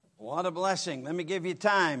What a blessing. Let me give you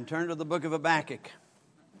time. Turn to the book of Habakkuk.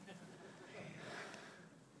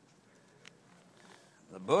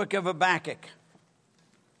 The book of Habakkuk.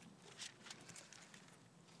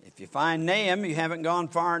 If you find Nahum, you haven't gone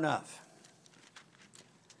far enough.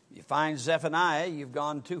 If you find Zephaniah, you've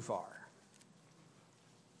gone too far.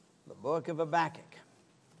 The book of Habakkuk.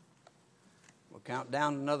 We'll count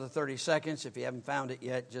down another 30 seconds. If you haven't found it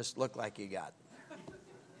yet, just look like you got it.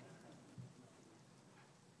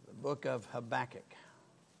 Book of Habakkuk.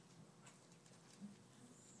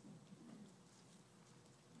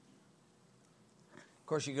 Of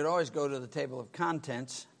course, you could always go to the table of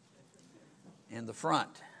contents in the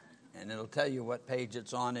front, and it'll tell you what page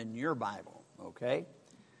it's on in your Bible, okay?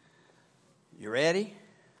 You ready?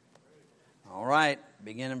 All right,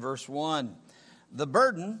 begin in verse 1. The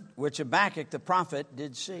burden which Habakkuk the prophet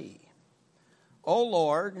did see. O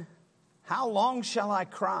Lord, how long shall I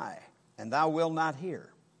cry, and thou wilt not hear?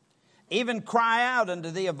 Even cry out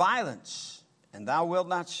unto thee of violence, and thou wilt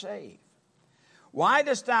not save. Why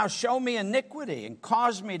dost thou show me iniquity, and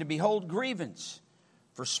cause me to behold grievance?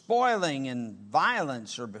 For spoiling and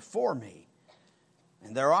violence are before me,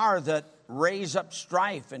 and there are that raise up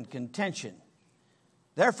strife and contention.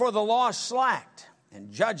 Therefore the law is slacked,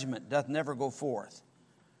 and judgment doth never go forth.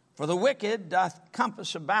 For the wicked doth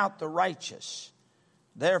compass about the righteous.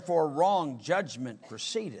 Therefore wrong judgment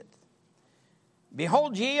proceedeth.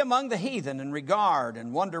 Behold ye among the heathen, and regard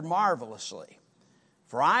and wonder marvelously.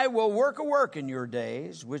 For I will work a work in your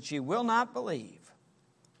days, which ye will not believe,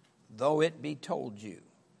 though it be told you.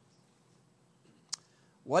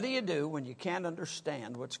 What do you do when you can't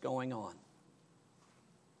understand what's going on?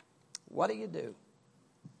 What do you do?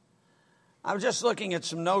 I was just looking at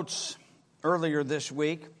some notes earlier this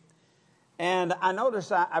week, and I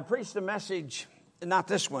noticed I preached a message, not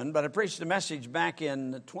this one, but I preached a message back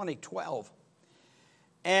in 2012.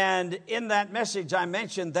 And in that message, I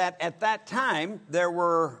mentioned that at that time, there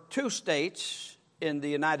were 2 states in the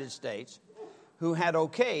United States who had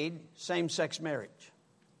okayed same-sex marriage.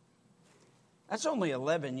 That's only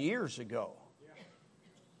 11 years ago.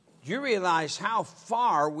 Do you realize how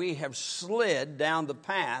far we have slid down the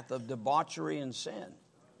path of debauchery and sin?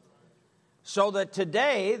 So that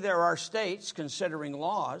today, there are states considering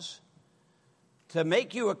laws to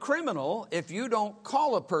make you a criminal if you don't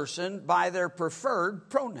call a person by their preferred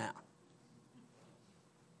pronoun.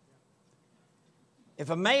 If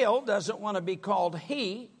a male doesn't want to be called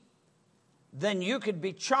he, then you could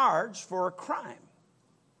be charged for a crime.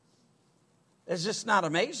 Is this not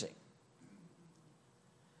amazing?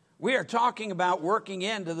 We are talking about working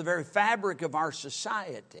into the very fabric of our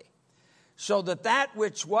society, so that that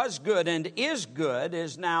which was good and is good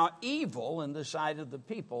is now evil in the sight of the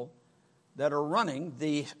people that are running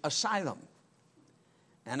the asylum.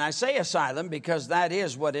 And I say asylum because that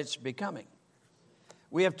is what it's becoming.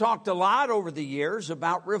 We have talked a lot over the years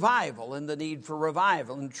about revival and the need for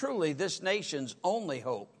revival. And truly, this nation's only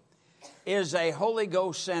hope is a Holy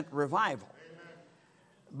Ghost sent revival.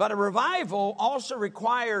 But a revival also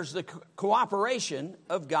requires the cooperation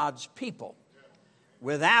of God's people.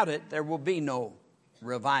 Without it, there will be no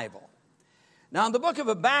revival. Now, in the book of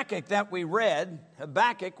Habakkuk that we read,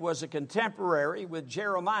 Habakkuk was a contemporary with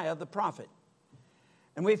Jeremiah the prophet.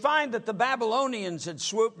 And we find that the Babylonians had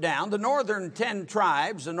swooped down. The northern 10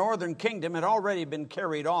 tribes, the northern kingdom, had already been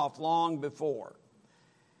carried off long before.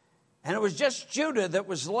 And it was just Judah that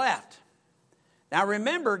was left. Now,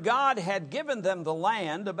 remember, God had given them the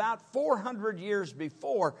land about 400 years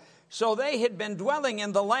before, so they had been dwelling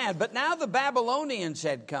in the land. But now the Babylonians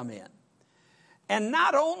had come in. And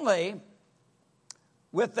not only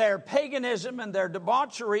with their paganism and their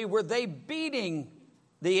debauchery were they beating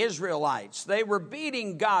the Israelites. They were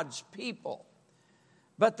beating God's people.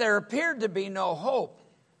 But there appeared to be no hope,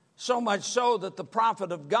 so much so that the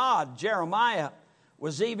prophet of God, Jeremiah,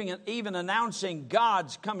 was even announcing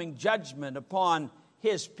God's coming judgment upon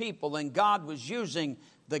his people. And God was using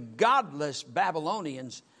the godless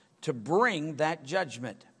Babylonians to bring that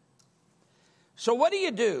judgment. So what do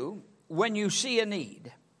you do when you see a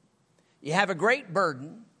need? You have a great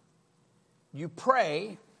burden, you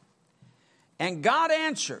pray, and God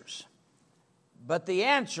answers. But the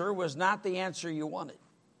answer was not the answer you wanted.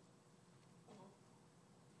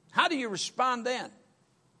 How do you respond then?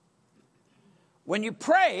 When you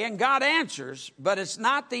pray and God answers, but it's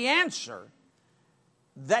not the answer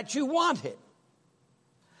that you wanted,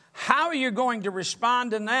 how are you going to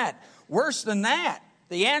respond in that? Worse than that,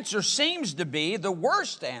 the answer seems to be the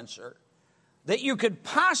worst answer that you could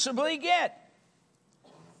possibly get.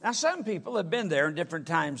 Now, some people have been there in different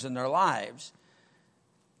times in their lives.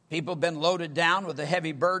 People have been loaded down with a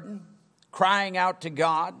heavy burden, crying out to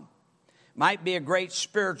God, Might be a great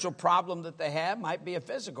spiritual problem that they have, might be a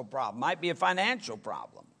physical problem, might be a financial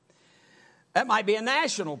problem. That might be a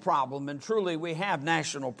national problem, and truly we have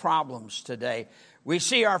national problems today. We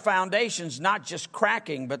see our foundations not just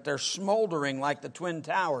cracking, but they're smoldering like the Twin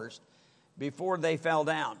Towers before they fell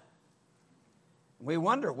down. We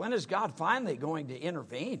wonder, when is God finally going to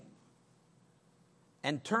intervene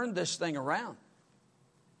and turn this thing around?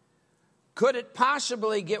 Could it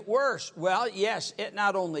possibly get worse? Well, yes, it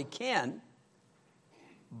not only can,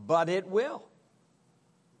 but it will.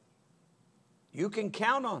 You can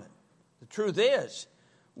count on it. The truth is,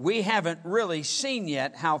 we haven't really seen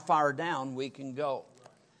yet how far down we can go.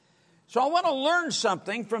 So I want to learn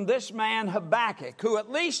something from this man Habakkuk, who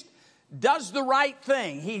at least does the right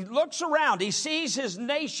thing. He looks around. He sees his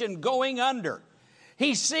nation going under.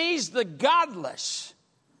 He sees the godless,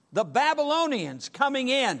 the Babylonians coming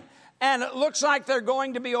in, and it looks like they're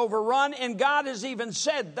going to be overrun, and God has even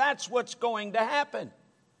said that's what's going to happen.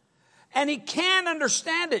 And he can't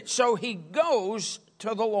understand it, so he goes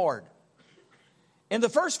to the Lord. In the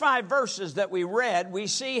first 5 verses that we read, we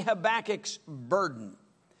see Habakkuk's burden.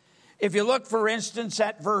 If you look, for instance,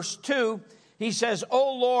 at verse 2, he says,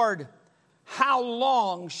 "O Lord, how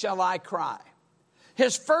long shall I cry?"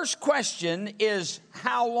 His first question is,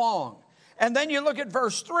 how long? And then you look at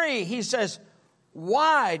verse 3, he says,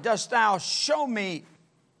 "Why dost thou show me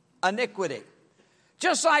iniquity?"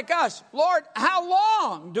 Just like us, Lord, how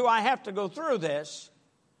long do I have to go through this?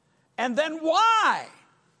 And then why,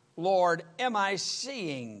 Lord, am I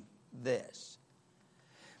seeing this?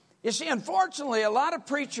 You see, unfortunately, a lot of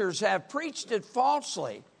preachers have preached it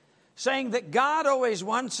falsely, saying that God always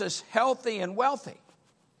wants us healthy and wealthy,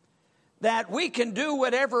 that we can do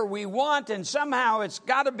whatever we want and somehow it's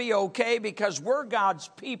got to be okay because we're God's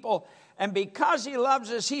people, and because he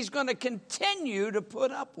loves us, he's going to continue to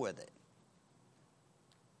put up with it.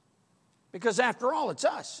 Because after all, it's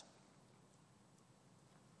us.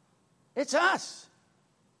 It's us.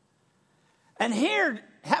 And here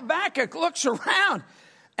Habakkuk looks around,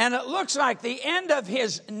 and it looks like the end of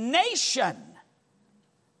his nation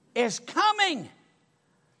is coming.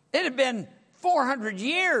 It had been 400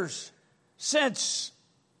 years since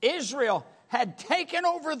Israel had taken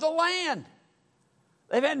over the land.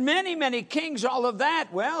 They've had many, many kings, all of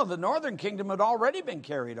that. Well, the northern kingdom had already been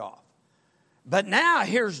carried off. But now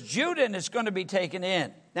here's Judah, and it's going to be taken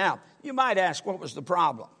in. Now, you might ask, what was the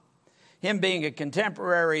problem? Him being a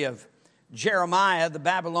contemporary of Jeremiah, the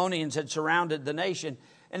Babylonians had surrounded the nation.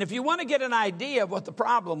 And if you want to get an idea of what the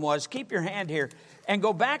problem was, keep your hand here and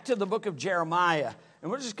go back to the book of Jeremiah.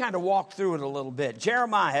 And we'll just kind of walk through it a little bit.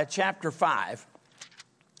 Jeremiah chapter 5.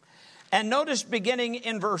 And notice beginning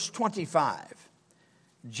in verse 25.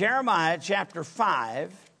 Jeremiah chapter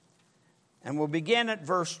 5. And we'll begin at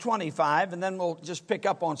verse 25, and then we'll just pick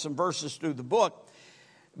up on some verses through the book.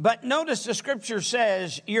 But notice the scripture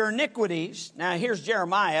says, your iniquities, now here's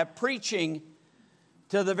Jeremiah preaching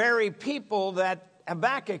to the very people that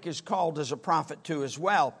Habakkuk is called as a prophet to as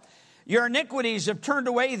well. Your iniquities have turned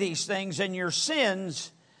away these things, and your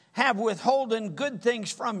sins have withholden good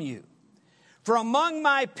things from you. For among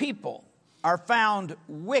my people are found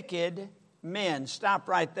wicked men. Stop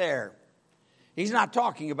right there. He's not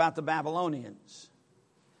talking about the Babylonians.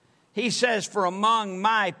 He says, for among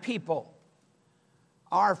my people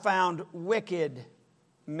are found wicked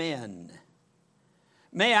men.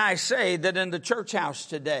 May I say that in the church house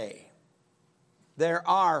today, there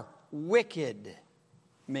are wicked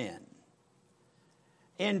men.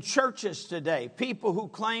 In churches today, people who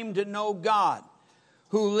claim to know God,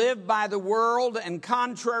 who live by the world and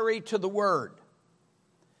contrary to the word,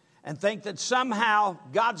 and think that somehow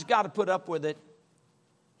God's got to put up with it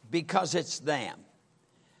because it's them.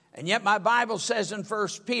 And yet my Bible says in 1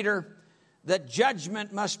 Peter that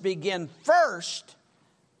judgment must begin first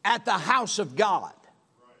at the house of God.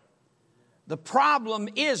 The problem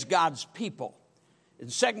is God's people. In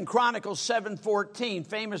 2 Chronicles 7:14,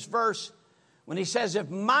 famous verse, when he says, if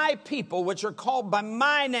my people, which are called by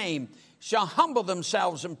my name, shall humble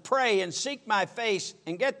themselves and pray and seek my face,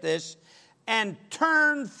 and get this, and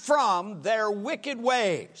turn from their wicked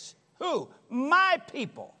ways. Who? My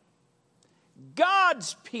people.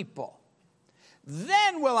 God's people.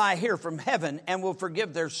 Then will I hear from heaven and will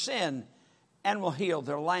forgive their sin and will heal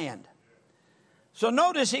their land. So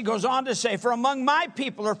notice he goes on to say, for among my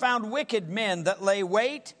people are found wicked men that lay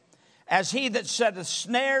wait, as he that setteth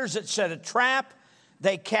snares, that set a trap.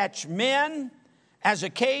 They catch men. As a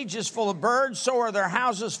cage is full of birds, so are their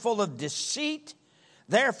houses full of deceit.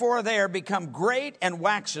 Therefore they are become great and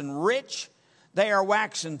waxen rich. They are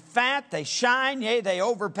waxen fat, they shine, yea, they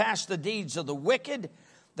overpass the deeds of the wicked.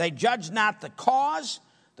 They judge not the cause.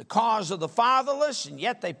 the cause of the fatherless, and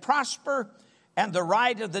yet they prosper, and the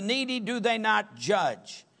right of the needy do they not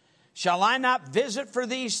judge? Shall I not visit for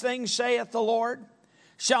these things, saith the Lord?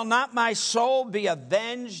 Shall not my soul be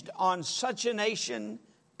avenged on such a nation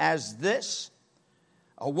as this?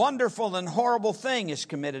 A wonderful and horrible thing is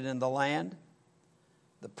committed in the land.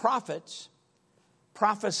 The prophets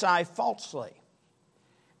prophesy falsely.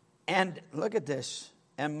 And look at this.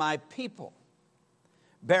 And my people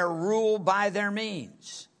bear rule by their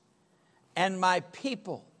means. And my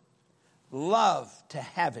people love to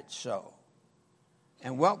have it so.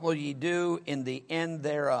 And what will ye do in the end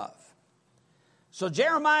thereof? So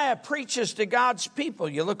Jeremiah preaches to God's people.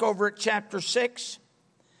 You look over at chapter 6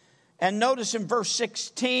 and notice in verse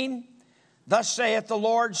 16, thus saith the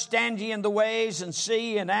Lord, stand ye in the ways and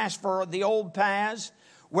see and ask for the old paths,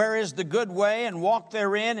 where is the good way, and walk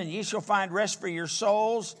therein, and ye shall find rest for your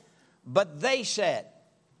souls. But they said,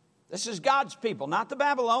 this is God's people, not the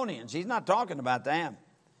Babylonians. He's not talking about them.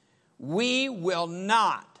 We will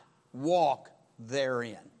not walk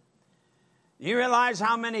therein. You realize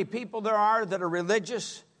how many people there are that are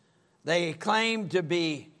religious? They claim to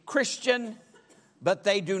be Christian, but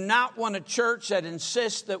they do not want a church that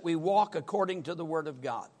insists that we walk according to the Word of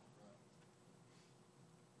God.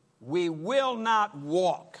 We will not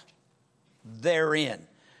walk therein.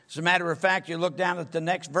 As a matter of fact, you look down at the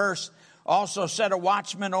next verse, also set a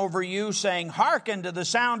watchman over you, saying, hearken to the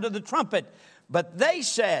sound of the trumpet. But they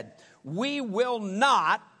said, we will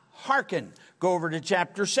not hearken. Go over to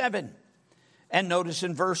chapter 7. And notice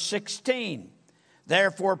in verse 16,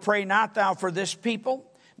 therefore pray not thou for this people,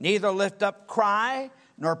 neither lift up cry,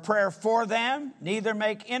 nor prayer for them, neither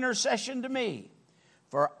make intercession to me.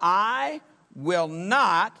 For I will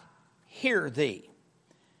not hear thee.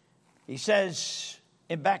 He says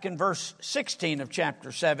back in verse 16 of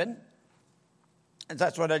chapter 7, and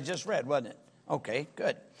that's what I just read, wasn't it? Okay,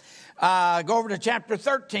 good. Go over to chapter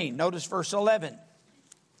 13, notice verse 11.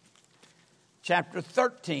 Chapter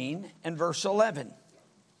 13 and verse 11.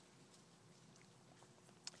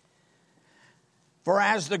 For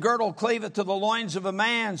as the girdle cleaveth to the loins of a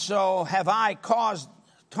man, so have I caused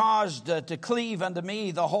to cleave unto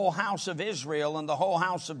me the whole house of Israel and the whole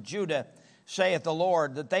house of Judah, saith the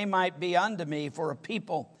Lord, that they might be unto me for a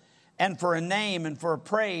people and for a name and for a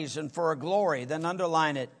praise and for a glory. Then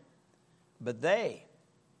underline it. But they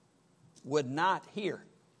would not hear.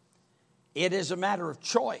 It is a matter of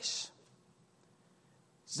choice.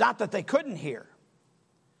 It's not that they couldn't hear.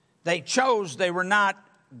 They chose they were not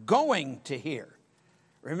going to hear.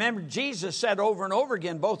 Remember, Jesus said over and over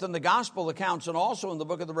again, both in the gospel accounts and also in the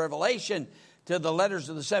book of the Revelation, to the letters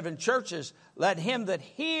of the seven churches, let him that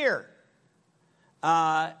hear,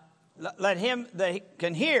 let him that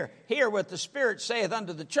can hear what the Spirit saith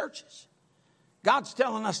unto the churches. God's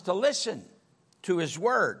telling us to listen to His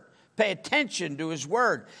word. Pay attention to His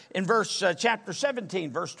word. In chapter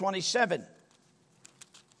 17, verse 27.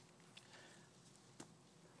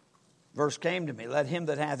 Verse came to me, let him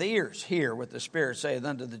that hath ears hear what the Spirit saith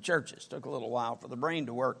unto the churches. Took a little while for the brain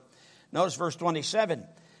to work. Notice verse 27.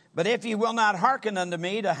 But if ye will not hearken unto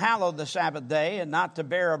me to hallow the Sabbath day and not to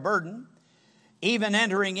bear a burden, even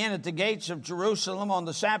entering in at the gates of Jerusalem on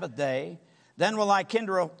the Sabbath day, then will I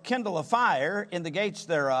kindle a fire in the gates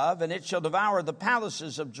thereof, and it shall devour the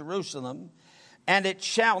palaces of Jerusalem, and it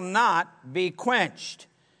shall not be quenched.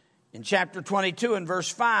 In chapter 22 and verse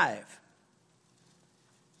 5.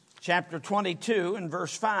 Chapter 22 and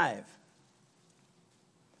verse 5.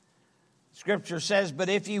 Scripture says, but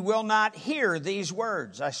if ye will not hear these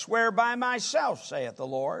words, I swear by myself, saith the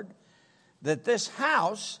Lord, that this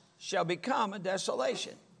house shall become a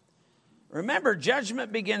desolation. Remember,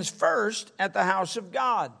 judgment begins first at the house of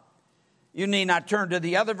God. You need not turn to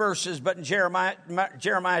the other verses, but in Jeremiah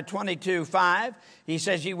 22:5, he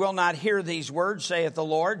says, ye will not hear these words, saith the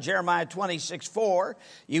Lord. Jeremiah 26:4,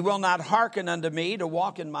 ye will not hearken unto me to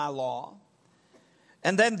walk in my law.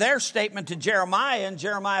 And then their statement to Jeremiah in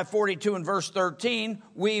Jeremiah 42 and verse 13,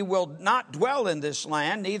 we will not dwell in this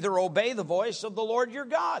land, neither obey the voice of the Lord your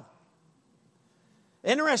God.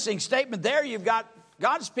 Interesting statement there. You've got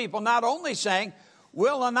God's people not only saying,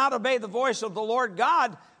 will not obey the voice of the Lord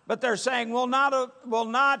God, but they're saying, will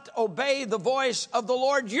not obey the voice of the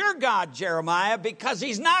Lord your God, Jeremiah, because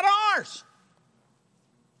He's not ours.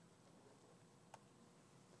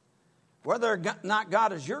 Whether or not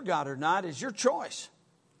God is your God or not is your choice.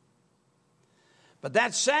 But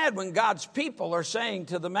that's sad when God's people are saying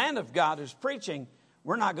to the man of God who's preaching,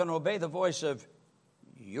 we're not going to obey the voice of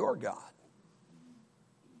your God.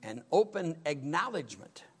 An open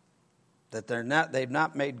acknowledgement that they've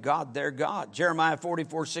not made God their God. Jeremiah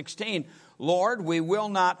 44:16, Lord, we will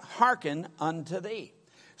not hearken unto thee.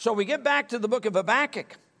 So we get back to the book of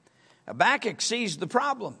Habakkuk. Habakkuk sees the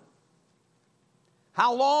problem.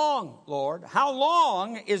 How long, Lord? How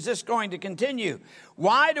long is this going to continue?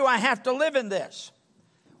 Why do I have to live in this?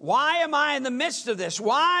 Why am I in the midst of this?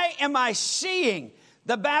 Why am I seeing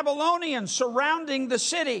the Babylonians surrounding the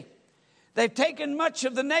city? They've taken much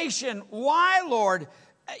of the nation. Why, Lord?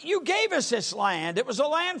 You gave us this land. It was a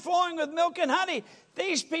land flowing with milk and honey.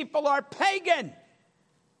 These people are pagan.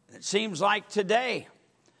 It seems like today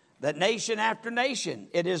that nation after nation,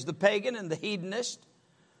 it is the pagan and the hedonist,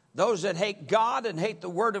 those that hate God and hate the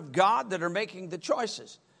word of God, that are making the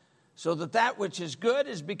choices, so that that which is good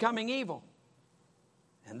is becoming evil,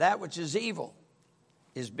 and that which is evil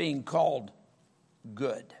is being called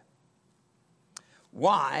good.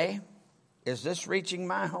 Why is this reaching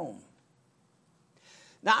my home?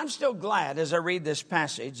 Now, I'm still glad as I read this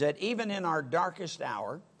passage that even in our darkest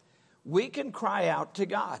hour, we can cry out to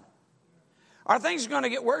God. Are things going to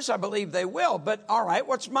get worse? I believe they will. But all right,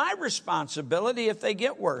 what's my responsibility if they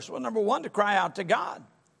get worse? Well, number one, to cry out to God.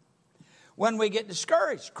 When we get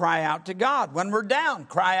discouraged, cry out to God. When we're down,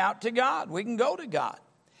 cry out to God. We can go to God.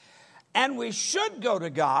 And we should go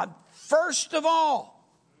to God first of all.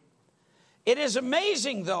 It is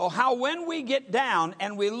amazing, though, how when we get down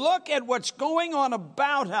and we look at what's going on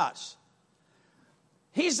about us,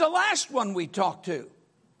 He's the last one we talk to.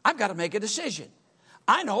 I've got to make a decision.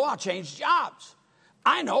 I know I'll change jobs.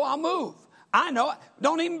 I know I'll move. I know.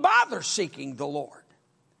 Don't even bother seeking the Lord.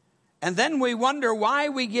 And then we wonder why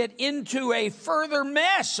we get into a further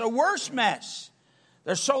mess, a worse mess.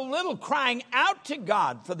 There's so little crying out to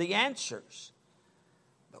God for the answers.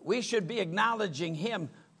 But we should be acknowledging Him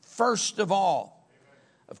first of all.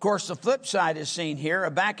 Of course, the flip side is seen here.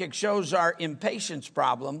 Habakkuk shows our impatience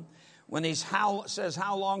problem when he says,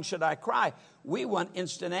 how long should I cry? We want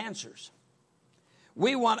instant answers.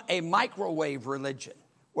 We want a microwave religion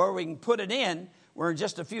where we can put it in, where in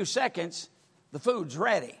just a few seconds, the food's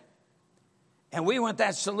ready. And we want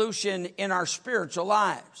that solution in our spiritual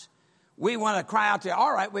lives. We want to cry out to,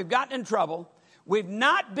 all right, we've gotten in trouble. We've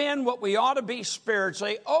not been what we ought to be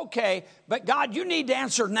spiritually. Okay, but God, you need to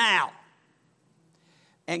answer now.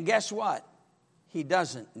 And guess what? He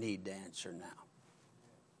doesn't need to answer now.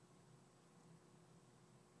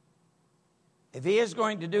 If He is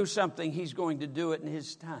going to do something, He's going to do it in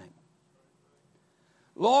His time.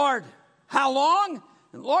 Lord, how long?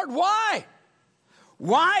 And Lord, why?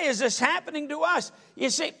 Why is this happening to us? You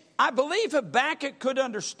see, I believe Habakkuk could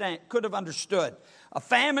have understood a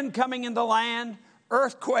famine coming in the land,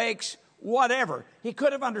 earthquakes, whatever. He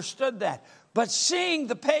could have understood that. But seeing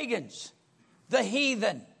the pagans, the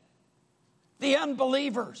heathen, the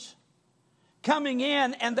unbelievers coming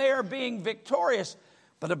in and they are being victorious.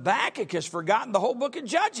 But Habakkuk has forgotten the whole book of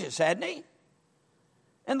Judges, hadn't he?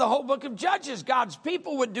 In the whole book of Judges, God's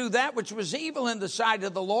people would do that which was evil in the sight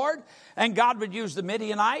of the Lord, and God would use the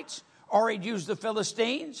Midianites, or He'd use the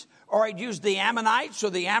Philistines, or He'd use the Ammonites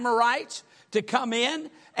or the Amorites to come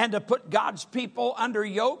in and to put God's people under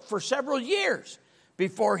yoke for several years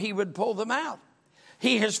before He would pull them out.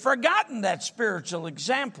 He has forgotten that spiritual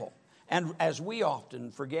example, and as we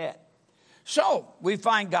often forget. So we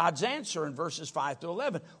find God's answer in verses 5 to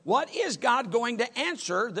 11. What is God going to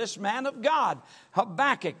answer this man of God,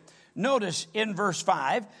 Habakkuk? Notice in verse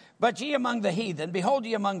 5, but ye among the heathen, behold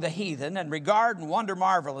ye among the heathen, and regard and wonder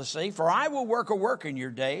marvelously, for I will work a work in your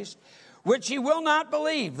days, which ye will not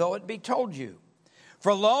believe, though it be told you.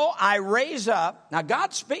 For lo, I raise up, now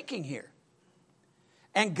God's speaking here,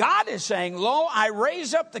 and God is saying, lo, I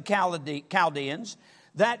raise up the Chaldeans,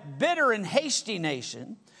 that bitter and hasty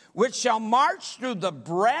nation, which shall march through the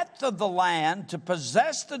breadth of the land to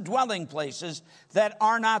possess the dwelling places that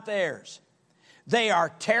are not theirs. They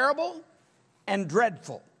are terrible and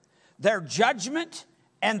dreadful. Their judgment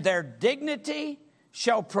and their dignity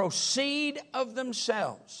shall proceed of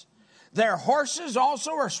themselves. Their horses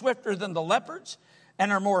also are swifter than the leopards,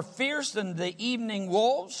 and are more fierce than the evening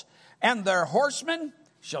wolves. And their horsemen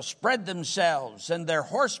shall spread themselves, and their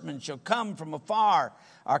horsemen shall come from afar,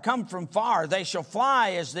 or come from far. They shall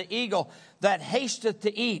fly as the eagle that hasteth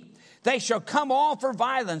to eat. They shall come all for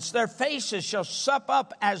violence. Their faces shall sup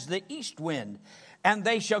up as the east wind, and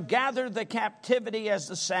they shall gather the captivity as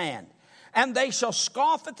the sand. And they shall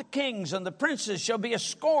scoff at the kings, and the princes shall be a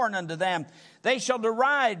scorn unto them. They shall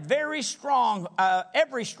deride every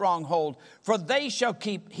stronghold, for they shall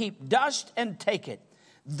heap dust and take it.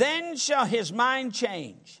 Then shall his mind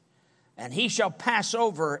change, and he shall pass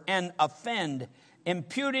over and offend,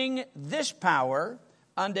 imputing this power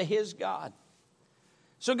unto his God.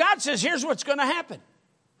 So God says, here's what's going to happen.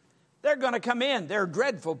 They're going to come in. They're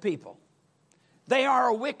dreadful people. They are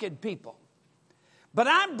a wicked people. But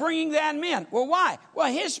I'm bringing them in. Well, why?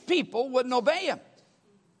 Well, his people wouldn't obey him.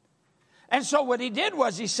 And so what he did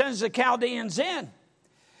was he sends the Chaldeans in.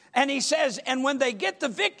 And he says, and when they get the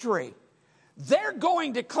victory, they're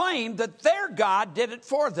going to claim that their God did it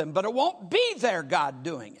for them. But it won't be their God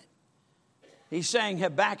doing it. He's saying,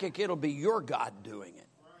 Habakkuk, it'll be your God doing it.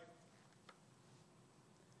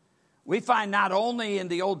 We find not only in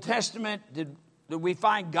the Old Testament did we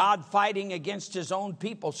find God fighting against his own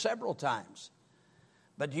people several times.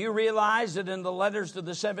 But do you realize that in the letters to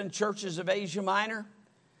the 7 churches of Asia Minor,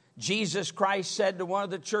 Jesus Christ said to one of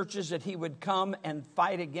the churches that he would come and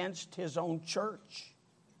fight against his own church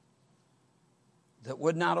that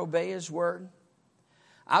would not obey his word?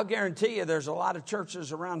 I'll guarantee you there's a lot of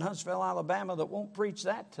churches around Huntsville, Alabama that won't preach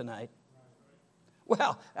that tonight.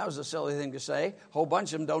 Well, that was a silly thing to say. A whole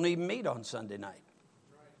bunch of them don't even meet on Sunday night.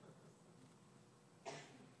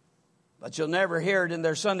 But you'll never hear it in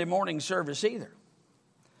their Sunday morning service either.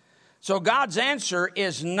 So God's answer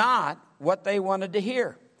is not what they wanted to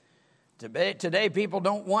hear. Today people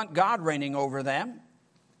don't want God reigning over them.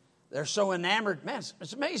 They're so enamored. Man,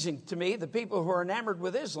 it's amazing to me the people who are enamored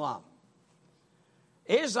with Islam.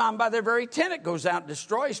 Islam, by their very tenet, goes out and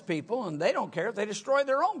destroys people, and they don't care if they destroy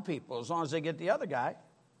their own people as long as they get the other guy.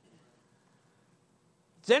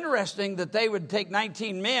 It's interesting that they would take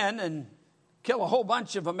 19 men and kill a whole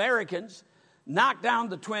bunch of Americans, knock down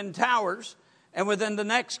the Twin Towers, and within the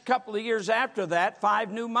next couple of years after that,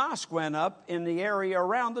 5 new mosques went up in the area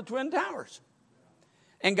around the Twin Towers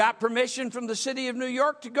and got permission from the city of New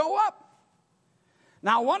York to go up.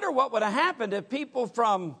 Now, I wonder what would have happened if people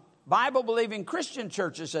from Bible-believing Christian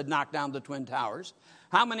churches had knocked down the Twin Towers.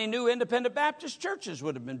 How many new independent Baptist churches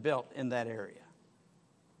would have been built in that area?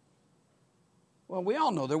 Well, we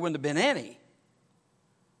all know there wouldn't have been any.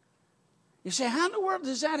 You say, how in the world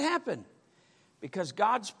does that happen? Because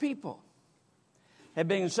God's people have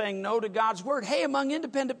been saying no to God's word. Hey, among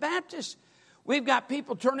independent Baptists, we've got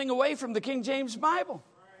people turning away from the King James Bible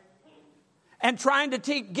and trying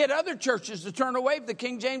to get other churches to turn away from the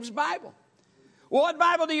King James Bible. Well, what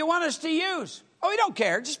Bible do you want us to use? Oh, we don't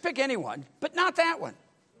care. Just pick anyone, but not that one.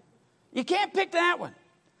 You can't pick that one.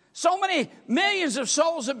 So many millions of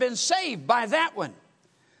souls have been saved by that one.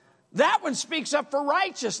 That one speaks up for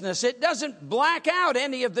righteousness. It doesn't black out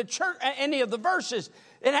any of the verses.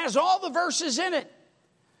 It has all the verses in it.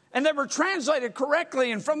 And they were translated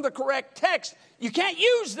correctly and from the correct text. You can't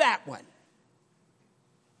use that one.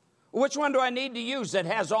 Which one do I need to use that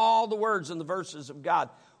has all the words and the verses of God?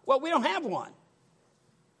 Well, we don't have one.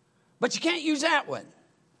 But you can't use that one.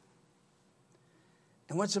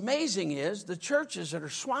 And what's amazing is the churches that are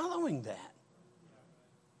swallowing that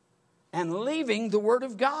and leaving the Word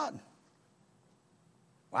of God.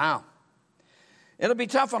 Wow. It'll be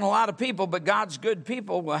tough on a lot of people, but God's good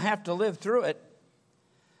people will have to live through it.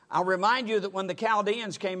 I'll remind you that when the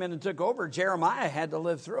Chaldeans came in and took over, Jeremiah had to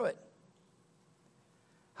live through it.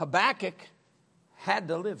 Habakkuk had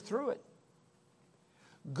to live through it.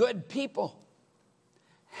 Good people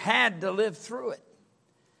had to live through it.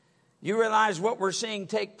 You realize what we're seeing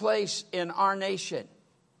take place in our nation,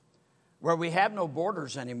 where we have no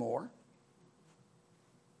borders anymore.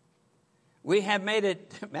 We have made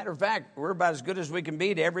it, matter of fact, we're about as good as we can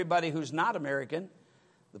be to everybody who's not American.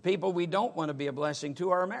 The people we don't want to be a blessing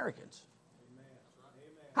to are Americans.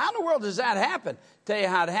 How in the world does that happen? Tell you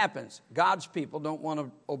how it happens. God's people don't want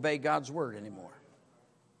to obey God's word anymore.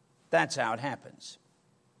 That's how it happens.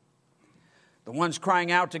 The ones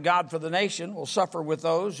crying out to God for the nation will suffer with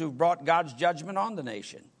those who brought God's judgment on the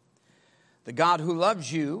nation. The God who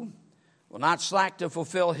loves you will not slack to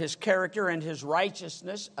fulfill his character and his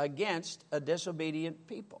righteousness against a disobedient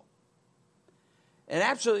people. It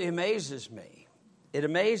absolutely amazes me. It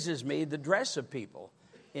amazes me the dress of people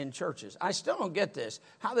in churches. I still don't get this,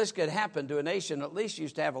 how this could happen to a nation that at least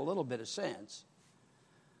used to have a little bit of sense.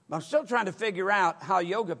 But I'm still trying to figure out how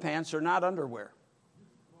yoga pants are not underwear.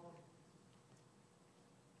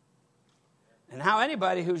 And how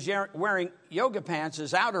anybody who's wearing yoga pants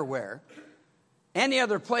is outerwear, any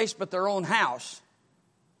other place but their own house,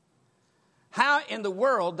 how in the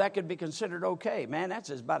world that could be considered okay? Man, that's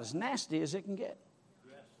about as nasty as it can get.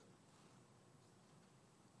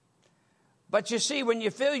 But you see, when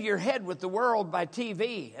you fill your head with the world by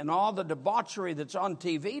TV and all the debauchery that's on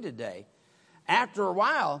TV today, after a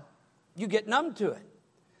while, you get numb to it.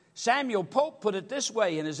 Samuel Pope put it this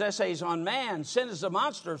way in his essays on man: sin is a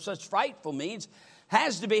monster of such frightful means,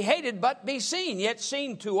 has to be hated but be seen, yet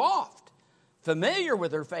seen too oft. Familiar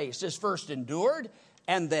with her face is first endured,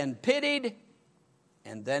 and then pitied,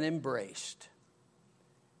 and then embraced.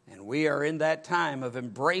 And we are in that time of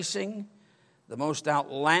embracing the most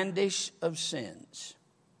outlandish of sins.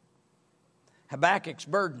 Habakkuk's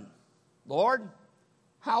burden. Lord,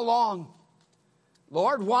 how long?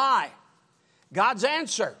 Lord, why? God's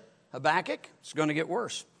answer. Habakkuk, it's going to get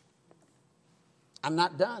worse. I'm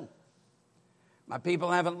not done. My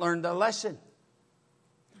people haven't learned a lesson.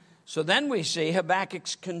 So then we see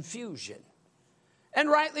Habakkuk's confusion. And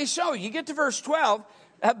rightly so. You get to verse 12.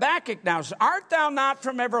 Habakkuk now says, art thou not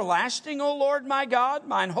from everlasting, O Lord my God,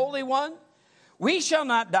 mine Holy One? We shall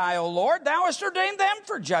not die, O Lord. Thou hast ordained them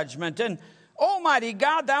for judgment. And Almighty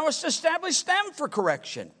God, thou hast established them for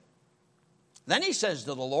correction. Then he says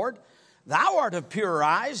to the Lord, thou art of purer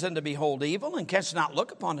eyes than to behold evil, and canst not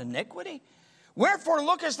look upon iniquity. Wherefore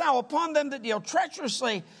lookest thou upon them that deal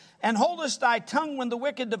treacherously, and holdest thy tongue when the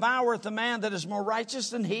wicked devoureth a man that is more righteous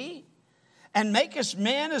than he? And makest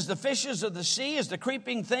men as the fishes of the sea, as the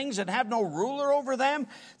creeping things that have no ruler over them?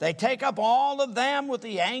 They take up all of them with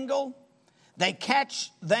the angle. They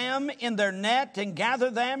catch them in their net and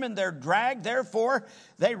gather them in their drag. Therefore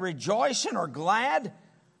they rejoice and are glad.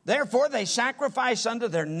 Therefore they sacrifice unto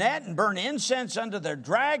their net and burn incense unto their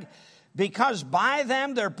drag. Because by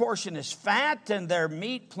them their portion is fat and their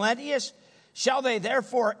meat plenteous. Shall they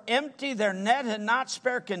therefore empty their net and not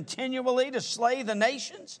spare continually to slay the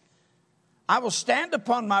nations? I will stand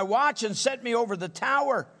upon my watch and set me over the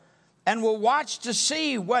tower, and will watch to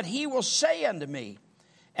see what he will say unto me,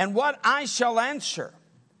 and what I shall answer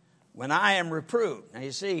when I am reproved. Now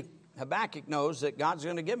you see, Habakkuk knows that God's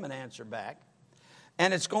going to give him an answer back,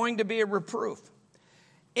 and it's going to be a reproof.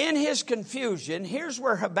 In his confusion, here's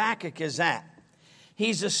where Habakkuk is at.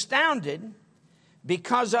 He's astounded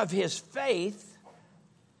because of his faith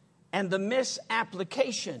and the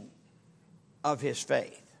misapplication of his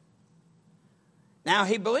faith. Now,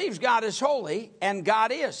 he believes God is holy, and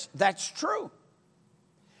God is. That's true.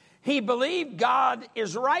 He believed God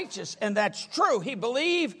is righteous, and that's true. He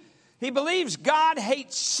believes God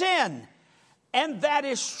hates sin, and that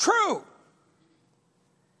is true.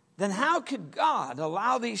 Then how could God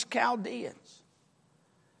allow these Chaldeans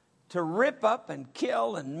to rip up and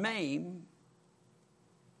kill and maim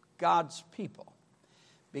God's people?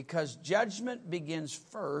 Because judgment begins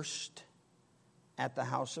first at the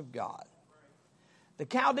house of God. The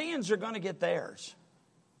Chaldeans are going to get theirs.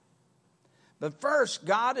 But first,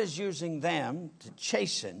 God is using them to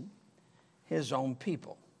chasten his own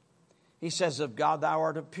people. He says, of God thou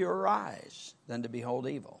art of purer eyes than to behold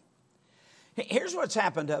evil. Here's what's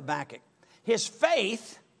happened to Habakkuk. His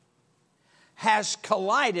faith has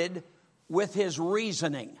collided with his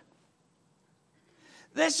reasoning.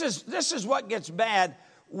 This is what gets bad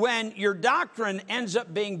when your doctrine ends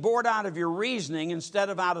up being bored out of your reasoning instead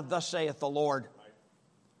of out of thus saith the Lord.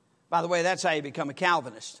 By the way, that's how you become a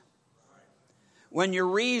Calvinist. When your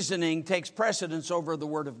reasoning takes precedence over the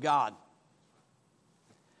Word of God.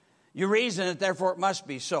 You reason it, therefore it must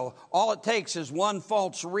be so. All it takes is one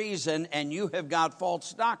false reason and you have got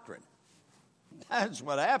false doctrine. That's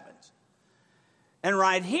what happens. And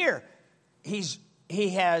right here, he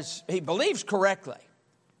believes correctly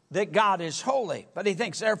that God is holy. But he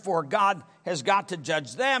thinks, therefore, God has got to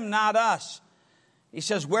judge them, not us. He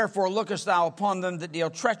says, wherefore lookest thou upon them that deal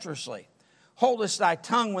treacherously? Holdest thy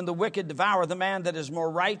tongue when the wicked devour the man that is more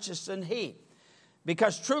righteous than he?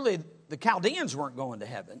 Because truly the Chaldeans weren't going to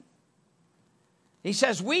heaven. He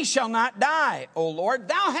says, we shall not die, O Lord.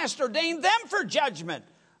 Thou hast ordained them for judgment.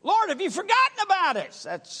 Lord, have you forgotten about us?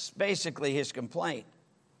 That's basically his complaint.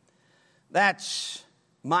 That's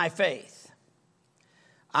my faith.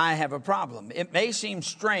 I have a problem. It may seem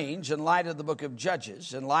strange in light of the book of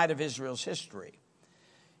Judges, in light of Israel's history.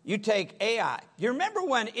 You take Ai. You remember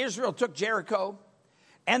when Israel took Jericho?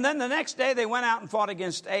 And then the next day they went out and fought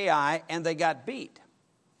against Ai and they got beat.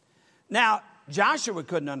 Now, Joshua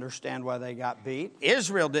couldn't understand why they got beat.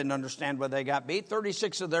 Israel didn't understand why they got beat.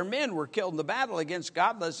 36 of their men were killed in the battle against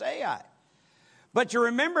godless Ai. But you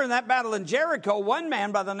remember in that battle in Jericho, one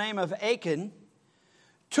man by the name of Achan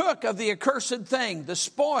took of the accursed thing, the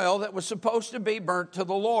spoil that was supposed to be burnt to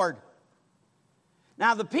the Lord.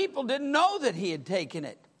 Now, the people didn't know that he had taken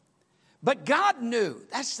it. But God knew.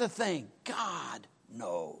 That's the thing. God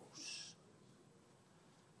knows.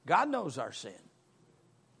 God knows our sin.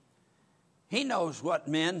 He knows what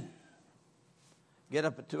men get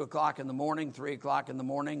up at 2 o'clock in the morning, 3 o'clock in the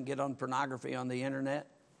morning, get on pornography on the internet.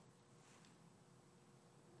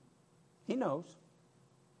 He knows.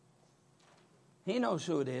 He knows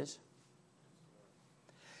who it is.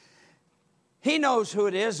 He knows who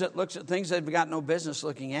it is that looks at things they've got no business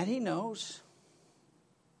looking at. He knows.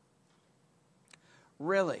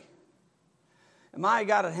 Really. Am I a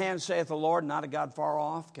God at hand, saith the Lord, not a God far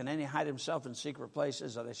off? Can any hide himself in secret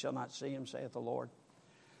places that I shall not see him, saith the Lord?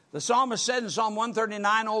 The psalmist said in Psalm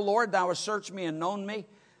 139, O Lord, thou hast searched me and known me.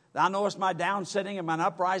 Thou knowest my down sitting and mine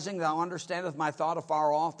uprising. Thou understandest my thought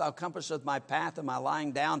afar off. Thou compassest my path and my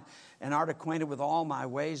lying down, and art acquainted with all my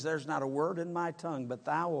ways. There's not a word in my tongue, but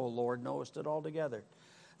thou, O Lord, knowest it altogether.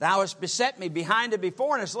 Thou hast beset me behind and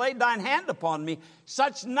before, and hast laid thine hand upon me.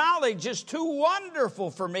 Such knowledge is too wonderful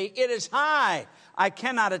for me. It is high. I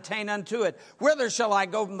cannot attain unto it. Whither shall I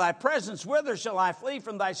go from thy presence? Whither shall I flee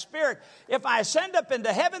from thy spirit? If I ascend up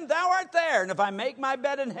into heaven, thou art there. And if I make my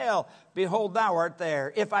bed in hell, behold, thou art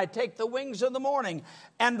there. If I take the wings of the morning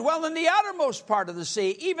and dwell in the uttermost part of the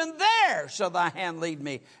sea, even there shall thy hand lead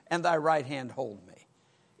me, and thy right hand hold me.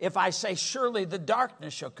 If I say, surely the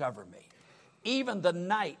darkness shall cover me, even the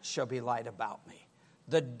night shall be light about me.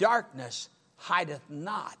 The darkness hideth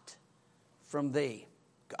not from thee.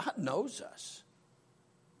 God knows us.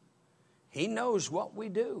 He knows what we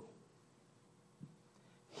do.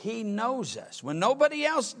 He knows us. When nobody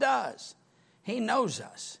else does, he knows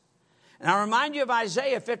us. And I remind you of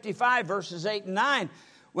Isaiah 55, verses 8 and 9.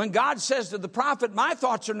 When God says to the prophet, my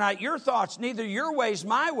thoughts are not your thoughts, neither your ways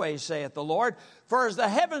my ways, saith the Lord. For as the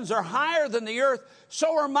heavens are higher than the earth,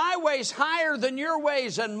 so are my ways higher than your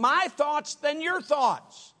ways, and my thoughts than your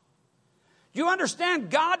thoughts. Do you understand?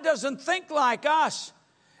 God doesn't think like us.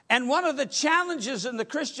 And one of the challenges in the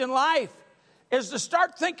Christian life is to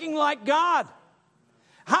start thinking like God.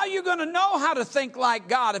 How are you going to know how to think like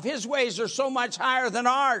God if his ways are so much higher than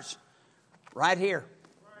ours? Right here.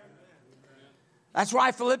 That's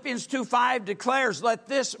why Philippians 2:5 declares, let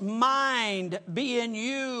this mind be in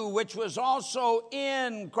you, which was also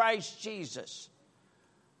in Christ Jesus.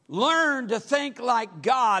 Learn to think like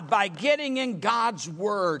God by getting in God's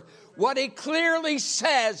word. What he clearly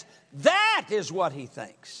says, that is what he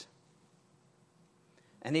thinks.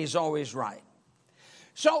 And he's always right.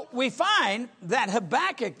 So we find that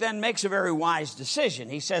Habakkuk then makes a very wise decision.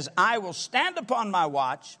 He says, I will stand upon my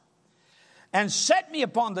watch and set me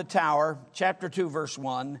upon the tower, chapter 2, verse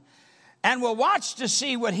 1, and will watch to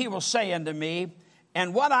see what he will say unto me,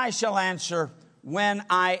 and what I shall answer when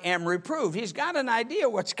I am reproved. He's got an idea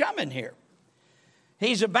what's coming here.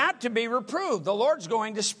 He's about to be reproved. The Lord's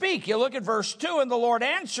going to speak. You look at verse 2, and the Lord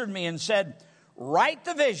answered me and said, write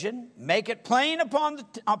the vision, make it plain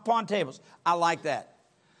upon tables. I like that.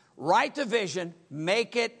 Write the vision,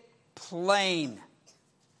 make it plain.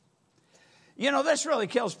 You know, this really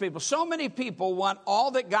kills people. So many people want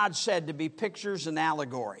all that God said to be pictures and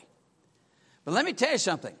allegory. But let me tell you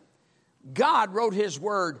something. God wrote his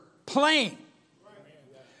word plain.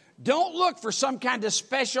 Don't look for some kind of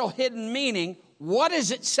special hidden meaning. What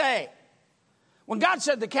does it say? When God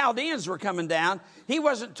said the Chaldeans were coming down, he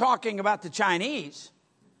wasn't talking about the Chinese.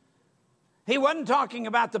 He wasn't talking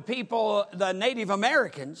about the people, the Native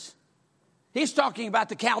Americans. He's talking about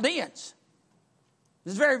the Chaldeans.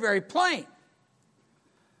 It's very, very plain.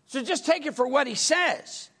 So just take it for what he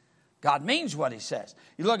says. God means what he says.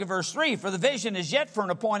 You look at verse 3, for the vision is yet for an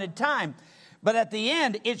appointed time, but at the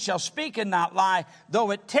end it shall speak and not lie.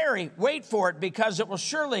 Though it tarry, wait for it, because it will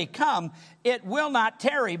surely come. It will not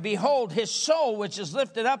tarry. Behold, his soul which is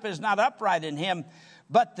lifted up is not upright in him,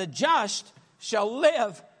 but the just shall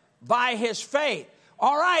live by his faith.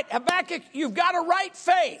 All right, Habakkuk, you've got a right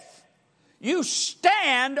faith. You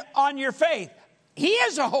stand on your faith. He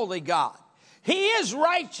is a holy God. He is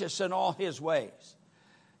righteous in all his ways.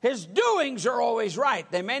 His doings are always right.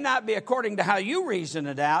 They may not be according to how you reason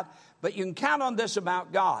it out, but you can count on this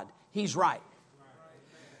about God. He's right.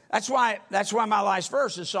 That's why my last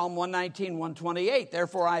verse is Psalm 119, 128.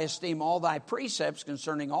 Therefore I esteem all thy precepts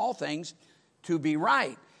concerning all things to be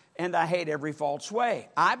right, and I hate every false way.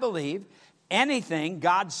 I believe anything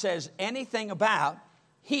God says anything about,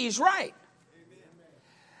 he's right.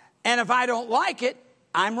 And if I don't like it,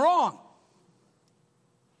 I'm wrong.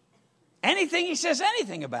 Anything he says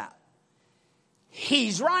anything about,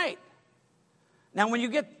 he's right. Now, when you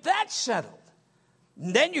get that settled,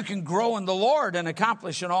 then you can grow in the Lord and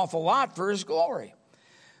accomplish an awful lot for his glory.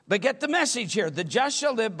 But get the message here. The just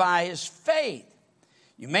shall live by his faith.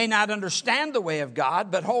 You may not understand the way of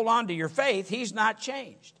God, but hold on to your faith. He's not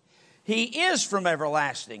changed. He is from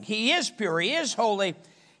everlasting. He is pure. He is holy.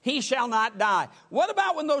 He shall not die. What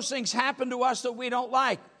about when those things happen to us that we don't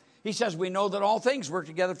like? He says, we know that all things work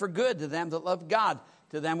together for good to them that love God,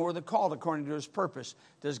 to them who are the called according to his purpose.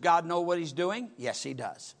 Does God know what he's doing? Yes, he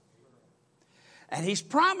does. And he's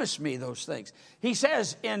promised me those things. He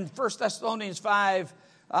says in 1 Thessalonians 5,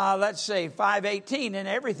 5:18, in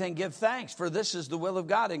everything give thanks, for this is the will of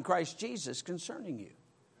God in Christ Jesus concerning you.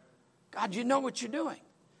 God, you know what you're doing.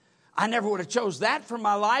 I never would have chose that for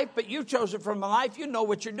my life, but you chose it for my life. You know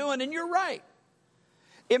what you're doing, and you're right.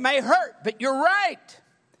 It may hurt, but you're right.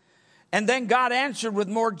 And then God answered with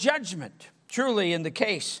more judgment. Truly, in the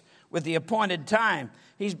case with the appointed time,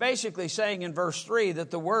 he's basically saying in verse 3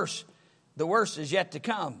 that the worst is yet to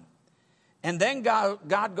come. And then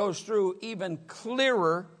God goes through even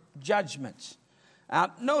clearer judgments.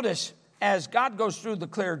 Notice, as God goes through the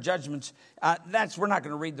clear judgments, we're not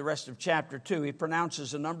going to read the rest of chapter 2. He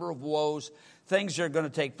pronounces a number of woes, things that are going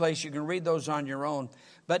to take place. You can read those on your own.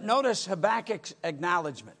 But notice Habakkuk's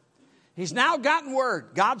acknowledgement. He's now gotten word.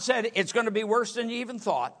 God said it's going to be worse than you even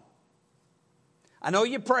thought. I know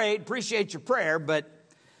you prayed, appreciate your prayer, but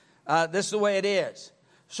this is the way it is.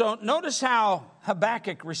 So notice how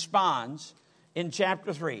Habakkuk responds in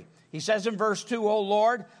chapter 3. He says in verse 2, O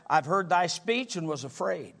Lord, I've heard thy speech and was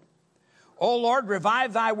afraid. O Lord,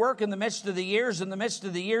 revive thy work in the midst of the years. In the midst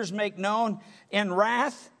of the years make known in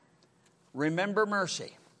wrath. Remember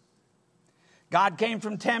mercy. God came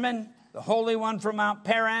from Teman, the Holy One from Mount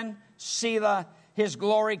Paran, Selah. His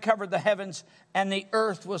glory covered the heavens, and the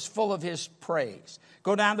earth was full of his praise.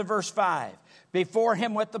 Go down to verse 5. Before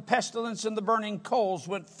him went the pestilence, and the burning coals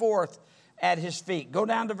went forth at his feet. Go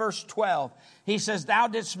down to verse 12. He says, Thou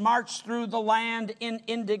didst march through the land in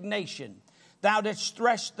indignation. Thou didst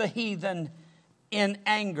thresh the heathen in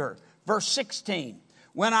anger. Verse 16.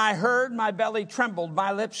 When I heard, my belly trembled,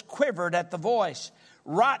 my lips quivered at the voice.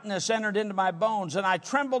 Rottenness entered into my bones, and I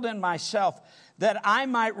trembled in myself, that I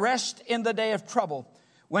might rest in the day of trouble.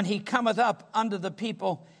 When he cometh up unto the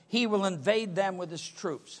people, he will invade them with his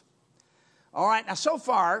troops. All right, now so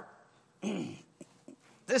far,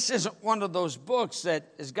 this isn't one of those books that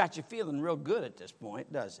has got you feeling real good at this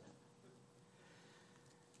point, does it?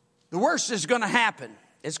 The worst is going to happen.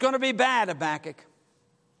 It's going to be bad, Habakkuk.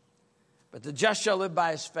 But the just shall live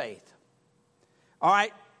by his faith. All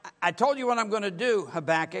right, I told you what I'm going to do,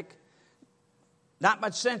 Habakkuk. Not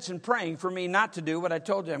much sense in praying for me not to do what I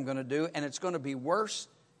told you I'm going to do, and it's going to be worse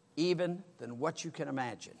even than what you can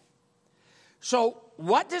imagine. So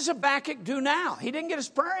what does Habakkuk do now? He didn't get his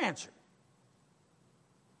prayer answered.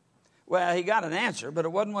 Well, he got an answer, but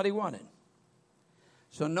it wasn't what he wanted.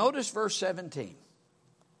 So notice verse 17,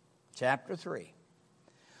 chapter 3.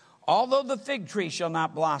 Although the fig tree shall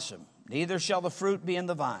not blossom, neither shall the fruit be in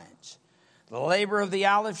the vines. The labor of the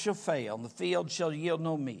olive shall fail, and the field shall yield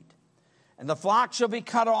no meat. And the flock shall be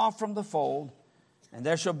cut off from the fold, and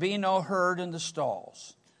there shall be no herd in the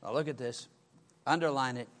stalls. Now look at this.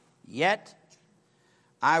 Underline it. Yet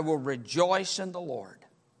I will rejoice in the Lord.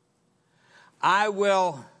 I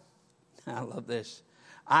love this.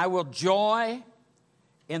 I will joy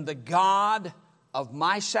in the God of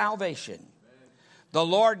my salvation. The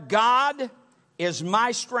Lord God is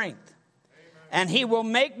my strength, and he will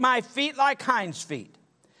make my feet like hinds' feet,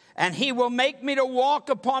 and he will make me to walk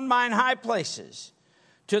upon mine high places,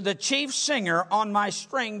 to the chief singer on my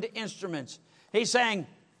stringed instruments. He's saying,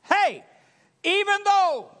 hey, even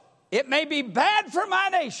though it may be bad for my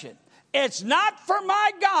nation, it's not for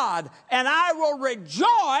my God, and I will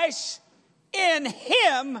rejoice in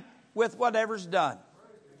him with whatever's done.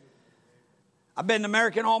 I've been an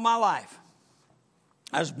American all my life.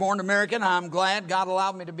 I was born American. I'm glad God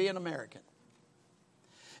allowed me to be an American.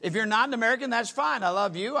 If you're not an American, that's fine. I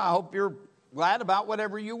love you. I hope you're glad about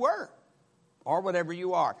whatever you were or whatever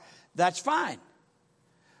you are. That's fine.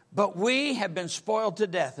 But we have been spoiled to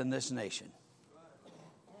death in this nation.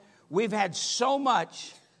 We've had so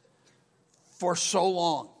much for so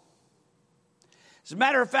long. As a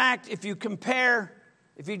matter of fact, if you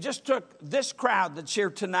just took this crowd that's here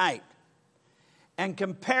tonight and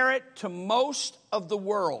compare it to most of the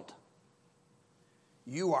world,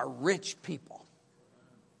 you are rich people.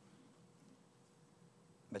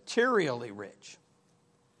 Materially rich.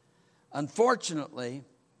 Unfortunately,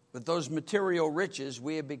 with those material riches,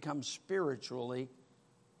 we have become spiritually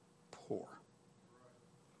poor.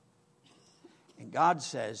 And God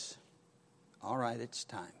says, all right, it's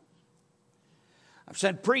time. I've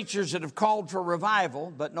sent preachers that have called for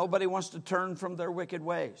revival, but nobody wants to turn from their wicked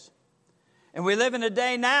ways. And we live in a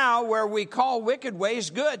day now where we call wicked ways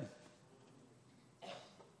good.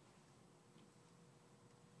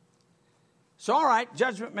 So, all right,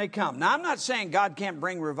 judgment may come. Now, I'm not saying God can't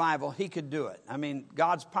bring revival. He could do it. I mean,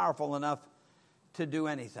 God's powerful enough to do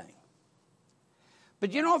anything.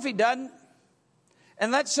 But you know, if he doesn't,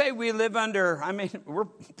 and let's say we live under, we're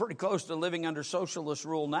pretty close to living under socialist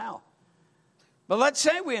rule now. But let's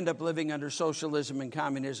say we end up living under socialism and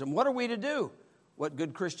communism. What are we to do? What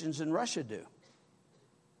good Christians in Russia do.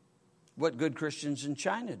 What good Christians in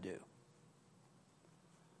China do.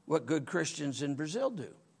 What good Christians in Brazil do.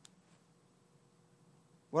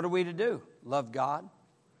 What are we to do? Love God,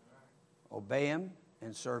 obey Him,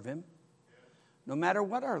 and serve Him. No matter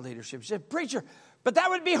what our leadership says. Preacher, but that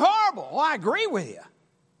would be horrible. Well, I agree with you.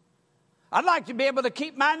 I'd like to be able to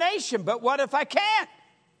keep my nation, but what if I can't?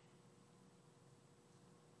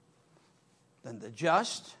 Then the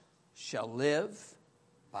just shall live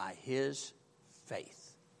by his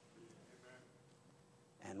faith.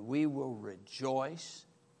 And we will rejoice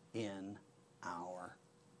in our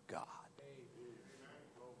God.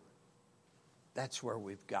 That's where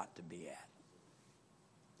we've got to be at.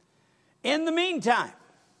 In the meantime,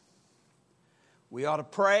 we ought to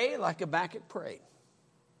pray like Habakkuk prayed.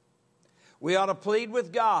 We ought to plead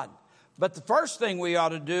with God. But the first thing we ought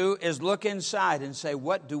to do is look inside and say,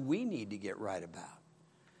 what do we need to get right about?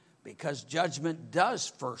 Because judgment does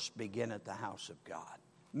first begin at the house of God.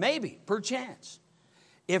 Maybe, perchance,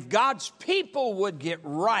 if God's people would get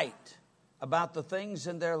right about the things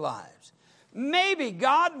in their lives, maybe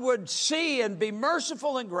God would see and be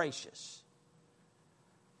merciful and gracious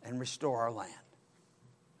and restore our land.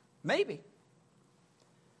 Maybe.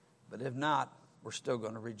 But if not, we're still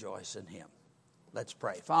going to rejoice in Him. Let's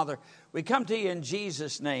pray. Father, we come to you in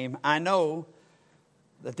Jesus' name. I know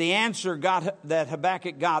that the answer that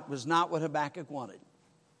Habakkuk got was not what Habakkuk wanted.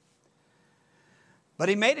 But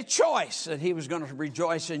he made a choice that he was going to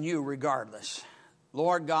rejoice in you regardless.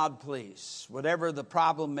 Lord God, please, whatever the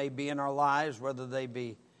problem may be in our lives, whether they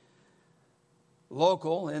be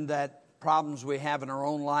local in that problems we have in our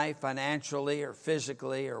own life, financially or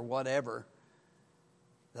physically or whatever,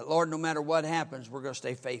 that, Lord, no matter what happens, we're going to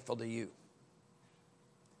stay faithful to you.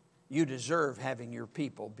 You deserve having your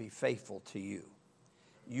people be faithful to you.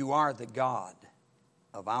 You are the God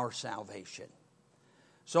of our salvation.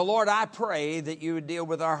 So, Lord, I pray that you would deal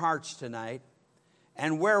with our hearts tonight.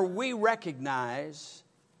 And where we recognize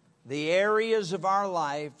the areas of our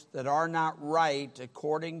life that are not right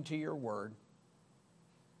according to your word,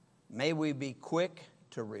 may we be quick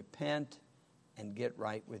to repent and get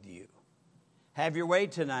right with you. Have your way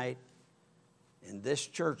tonight in this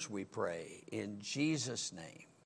church, we pray, in Jesus' name.